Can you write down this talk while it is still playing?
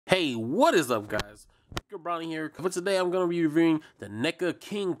Hey, what is up, guys? Your Brownie here, but today I'm going to be reviewing the Necca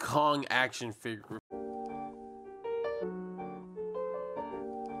King Kong action figure.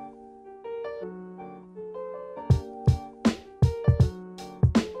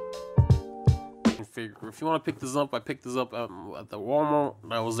 If you want to pick this up, I picked this up at the Walmart.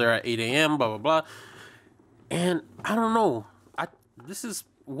 I was there at 8 a.m. Blah blah blah, and I don't know. This is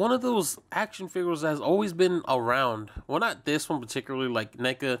one of those action figures that has always been around. Well, not this one particularly. Like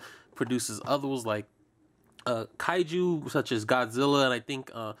Necca produces others like kaiju such as Godzilla, and I think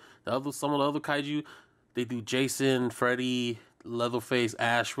some of the other kaiju. They do Jason, Freddy, Leatherface,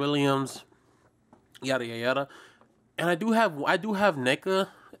 Ash Williams, yada yada yada. And I do have Necca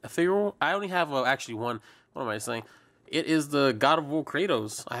figure. I only have actually one. What am I saying? It is the God of War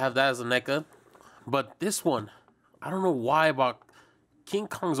Kratos. I have that as a Necca, but this one, I don't know why, but King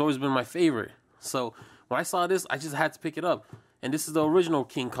Kong's always been my favorite. So when I saw this, I just had to pick it up. And this is the original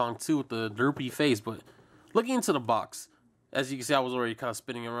King Kong too, with the derpy face. But looking into the box, as you can see, I was already kind of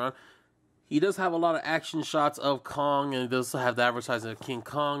spinning around. He does have a lot of action shots of Kong, and it does have the advertising of King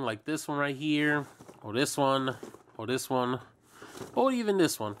Kong, like this one right here, or this one, or this one, or even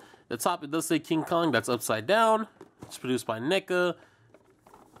this one. The top, it does say King Kong. That's upside down. It's produced by Necca.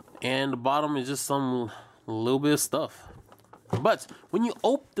 And the bottom is just some little bit of stuff. But when you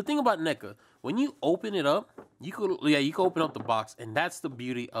the thing about Necca, when you open it up, you can open up the box, and that's the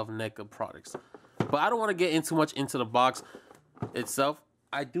beauty of Necca products. But I don't want to get too much into the box itself.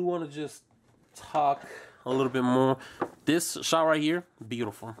 I do want to just talk a little bit more. This shot right here,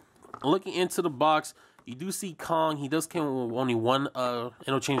 beautiful. Looking into the box, you do see Kong. He does come with only one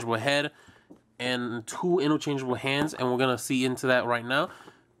interchangeable head and two interchangeable hands, and we're gonna see into that right now.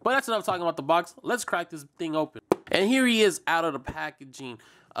 But that's enough talking about the box. Let's crack this thing open. And here he is out of the packaging.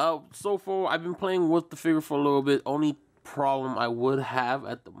 So far, I've been playing with the figure for a little bit. Only problem I would have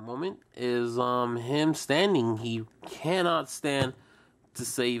at the moment is him standing. He cannot stand to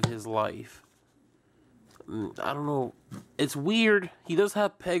save his life. I don't know. It's weird. He does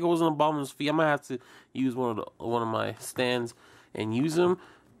have peg holes in the bottom of his feet. I might have to use one of my stands and use him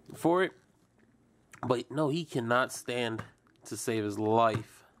for it. But no, he cannot stand to save his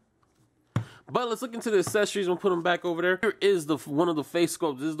life. But let's look into the accessories and put them back over there. Here is one of the face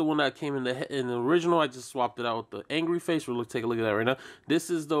sculpts. This is the one that came in the original. I just swapped it out with the angry face. We'll take a look at that right now. This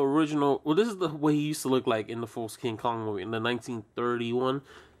is the original. Well, this is the way he used to look like in the first King Kong movie in the 1931.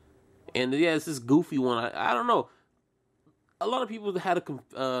 And yeah, it's this goofy one. I don't know. A lot of people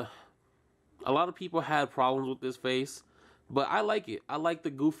had problems with this face, but I like it. I like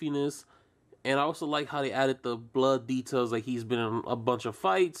the goofiness, and I also like how they added the blood details. Like he's been in a bunch of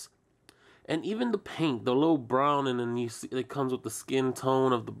fights. And even the paint, the little brown, and then you see it comes with the skin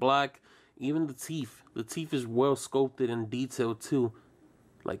tone of the black. Even the teeth. The teeth is well sculpted and detailed too.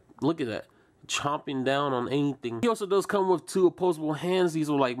 Like, look at that. Chomping down on anything. He also does come with two opposable hands.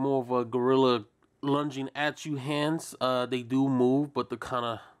 These are like more of a gorilla lunging at you hands. They do move, but they're kind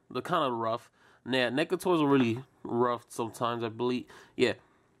of rough. Nah, Necca toys are really rough sometimes, I believe. Yeah.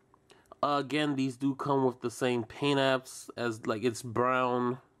 Again, these do come with the same paint apps as, like, it's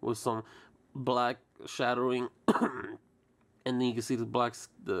brown with some black shadowing, and then you can see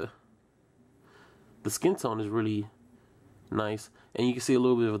the skin tone is really nice, and you can see a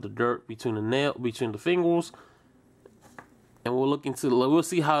little bit of the dirt between the fingers. And we'll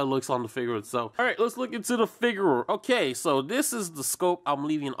see how it looks on the figure itself. All right, let's look into the figure. Okay, so this is the scope I'm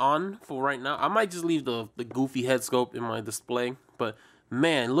leaving on for right now. I might just leave the goofy head scope in my display, but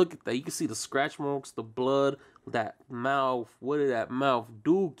man, look at that. You can see the scratch marks, the blood, that mouth. What did that mouth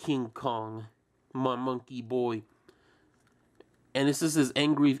do, King Kong? My monkey boy. And this is his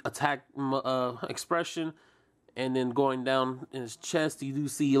angry attack expression. And then going down in his chest, you do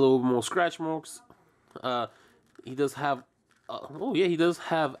see a little more scratch marks. He does have... he does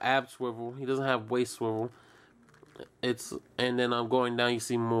have ab swivel. He doesn't have waist swivel. And then I'm going down, you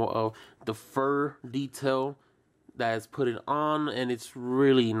see more of the fur detail that is put it on, and it's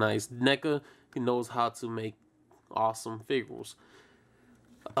really nice. Necca, he knows how to make awesome figures.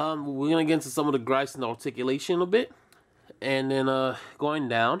 We're gonna get into some of the gripes and articulation a bit, and then going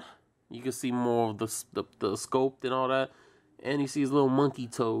down, you can see more of the sculpt and all that, and you see his little monkey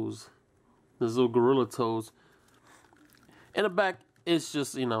toes, his little gorilla toes. In the back, it's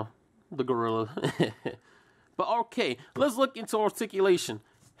just, you know, the gorilla. But okay, let's look into articulation.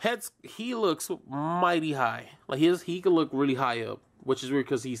 He looks mighty high. Like he could look really high up, which is weird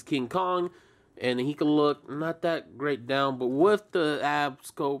because he's King Kong, and he could look not that great down. But with the ab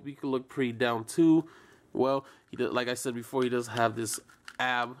scope, he could look pretty down too. Well, like I said before, he does have this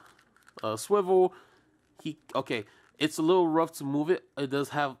ab swivel. It's a little rough to move it. It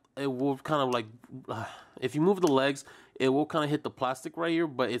will kind of like, if you move the legs, it will kind of hit the plastic right here,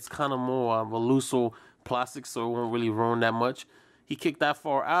 but it's kind of more of a looser plastic, so it won't really ruin that much. He kicked that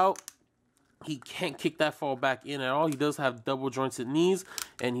far out. He can't kick that far back in at all. He does have double jointed knees,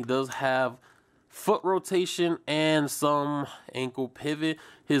 and he does have foot rotation and some ankle pivot.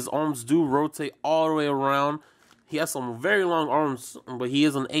 His arms do rotate all the way around. He has some very long arms, but he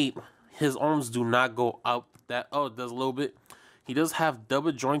is an ape. His arms do not go out that. Oh, it does a little bit. He does have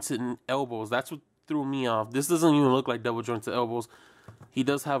double jointed elbows. That's what threw me off. This doesn't even look like double jointed elbows. He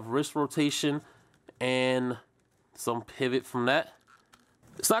does have wrist rotation and some pivot from that.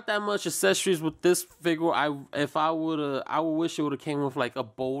 It's not that much accessories with this figure. I would wish it would have came with like a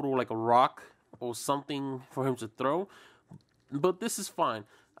boulder, like a rock or something for him to throw. But this is fine.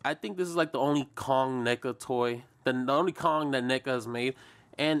 I think this is like the only Kong NECA toy, the only Kong that NECA has made.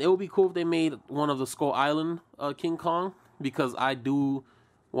 And it would be cool if they made one of the Skull Island King Kong, because I do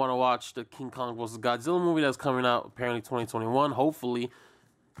want to watch the King Kong vs. Godzilla movie that's coming out apparently 2021, hopefully.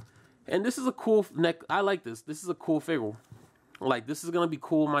 And this is a cool neck. I like this. This is a cool figure. Like, this is going to be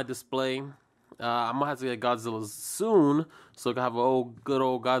cool in my display. I'm going to have to get Godzilla soon, so I can have a good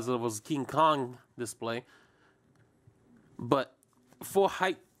old Godzilla vs. King Kong display. But for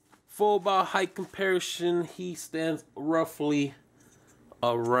about height comparison, he stands roughly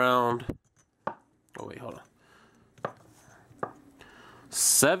around, oh wait, hold on,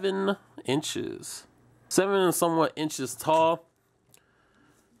 7 inches. 7 and somewhat inches tall.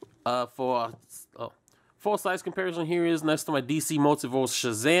 For size comparison, here is next to my DC Multiverse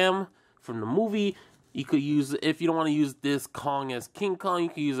Shazam from the movie. You could use, if you don't want to use this Kong as King Kong, you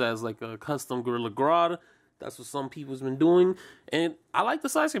can use it as like a custom Gorilla Grodd. That's what some people's been doing. And I like the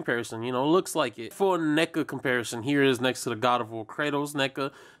size comparison, you know, looks like it. For NECA comparison, here is next to the God of War Kratos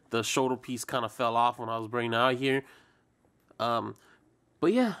NECA. The shoulder piece kind of fell off when I was bringing it out here.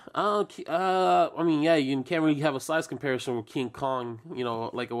 But yeah, I mean, yeah, you can't really have a size comparison with King Kong, you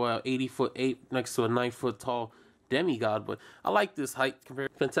know, like a 80-foot ape next to a 9-foot tall demigod. But I like this height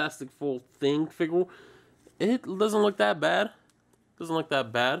comparison. Fantastic full thing figure. It doesn't look that bad. Doesn't look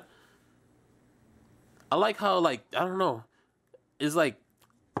that bad. I like how, like, I don't know. It's like,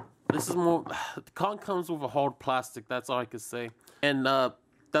 this is more, Kong comes with a hard plastic. That's all I could say. And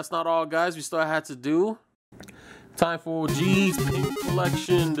that's not all, guys. We still had to do. Time for G's pin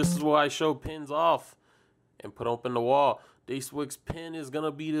collection. This is where I show pins off and put up in the wall. This week's pin is going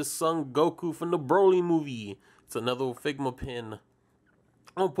to be the Son Goku from the Broly movie. It's another Figma pin. I'm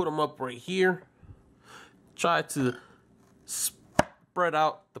going to put them up right here. Try to spread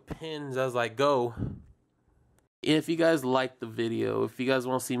out the pins as I go. If you guys liked the video, if you guys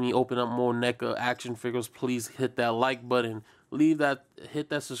want to see me open up more NECA action figures, please hit that like button. Hit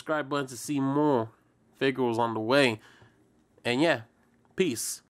that subscribe button to see more figures on the way. And yeah, peace.